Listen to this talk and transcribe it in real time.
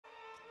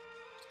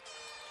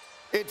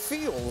It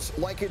feels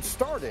like it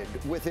started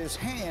with his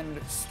hand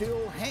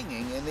still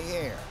hanging in the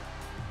air.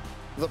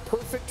 The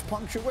perfect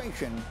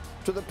punctuation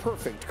to the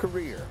perfect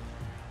career.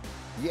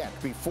 Yet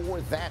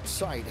before that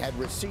sight had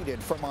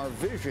receded from our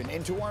vision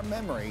into our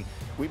memory,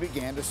 we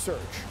began to search.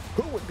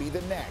 Who would be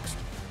the next?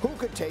 Who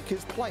could take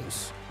his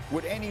place?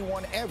 Would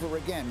anyone ever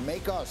again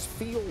make us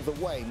feel the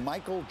way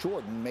Michael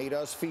Jordan made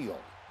us feel?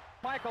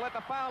 Michael at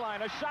the foul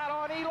line, a shot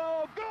on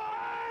Elo,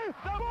 good!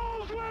 The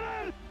Bulls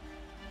win it!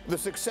 The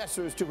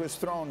successors to his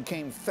throne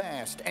came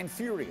fast and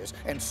furious,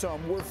 and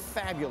some were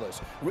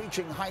fabulous,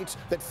 reaching heights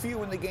that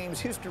few in the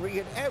game's history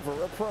had ever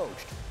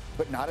approached.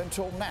 But not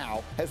until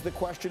now has the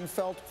question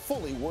felt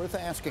fully worth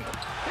asking. He's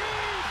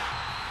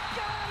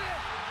got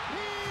it!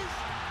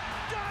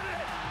 He's done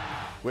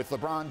it! With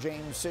LeBron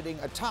James sitting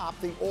atop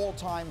the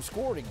all-time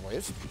scoring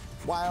list,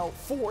 while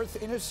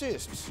fourth in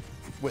assists,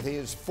 with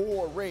his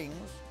 4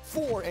 rings,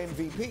 4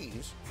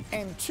 MVPs,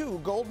 and 2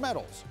 gold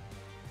medals.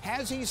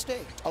 Has he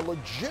staked a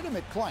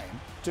legitimate claim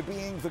to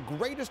being the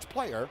greatest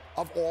player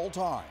of all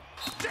time?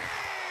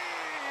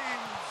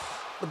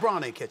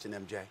 LeBron ain't catching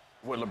MJ.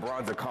 What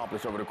LeBron's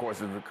accomplished over the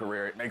course of his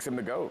career, it makes him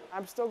the GOAT.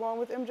 I'm still going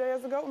with MJ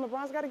as the GOAT, and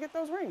LeBron's got to get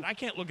those rings. I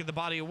can't look at the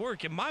body of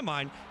work in my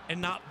mind and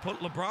not put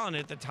LeBron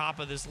at the top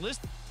of this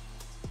list.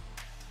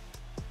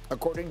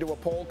 According to a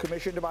poll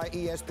commissioned by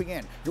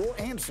ESPN, your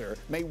answer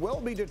may well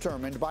be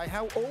determined by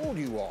how old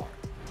you are.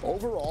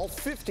 Overall,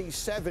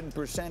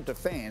 57% of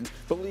fans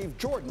believe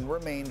Jordan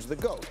remains the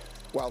GOAT,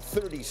 while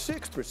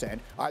 36%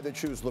 either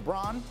choose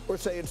LeBron or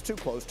say it's too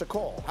close to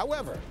call.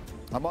 However,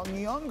 among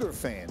younger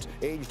fans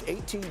aged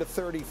 18 to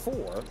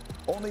 34,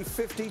 only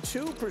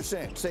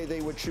 52% say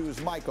they would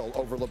choose Michael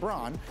over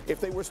LeBron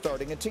if they were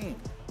starting a team.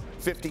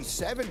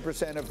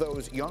 57% of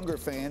those younger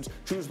fans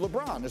choose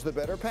LeBron as the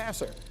better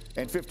passer,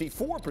 and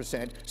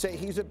 54% say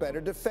he's a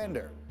better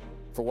defender.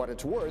 For what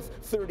it's worth,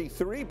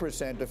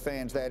 33% of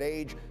fans that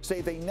age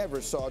say they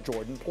never saw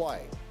Jordan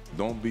play.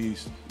 Don't be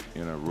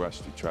in a rush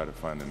to try to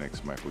find the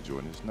next Michael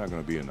Jordan. It's not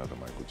going to be another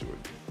Michael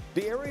Jordan.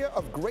 The area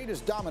of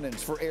greatest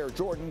dominance for Air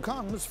Jordan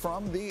comes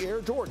from the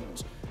Air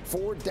Jordans.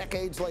 4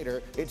 decades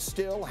later, it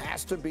still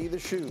has to be the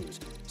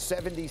shoes.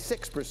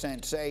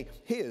 76% say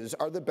his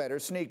are the better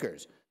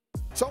sneakers.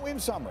 So in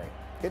summary,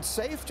 it's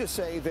safe to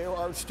say there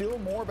are still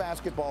more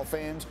basketball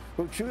fans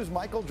who choose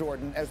Michael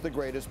Jordan as the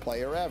greatest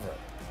player ever.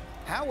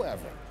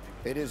 However,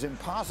 it is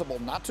impossible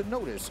not to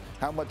notice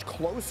how much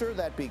closer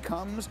that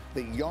becomes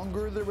the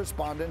younger the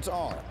respondents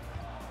are.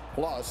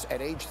 Plus,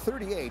 at age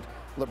 38,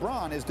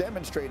 LeBron is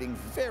demonstrating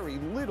very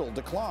little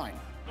decline.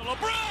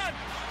 LeBron,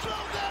 throw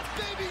that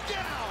baby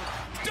down!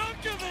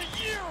 Dunk of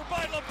the year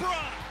by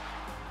LeBron!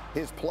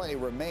 His play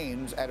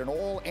remains at an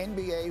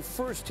all-NBA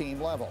first-team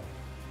level.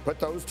 Put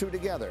those two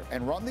together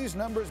and run these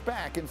numbers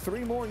back in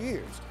 3 more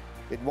years.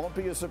 It won't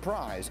be a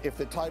surprise if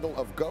the title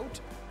of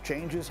GOAT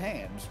changes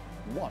hands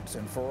once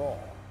and for all.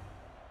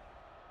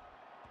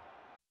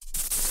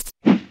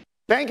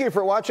 Thank you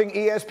for watching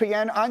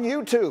ESPN on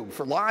YouTube.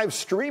 For live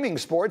streaming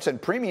sports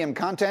and premium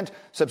content,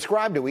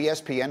 subscribe to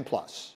ESPN+.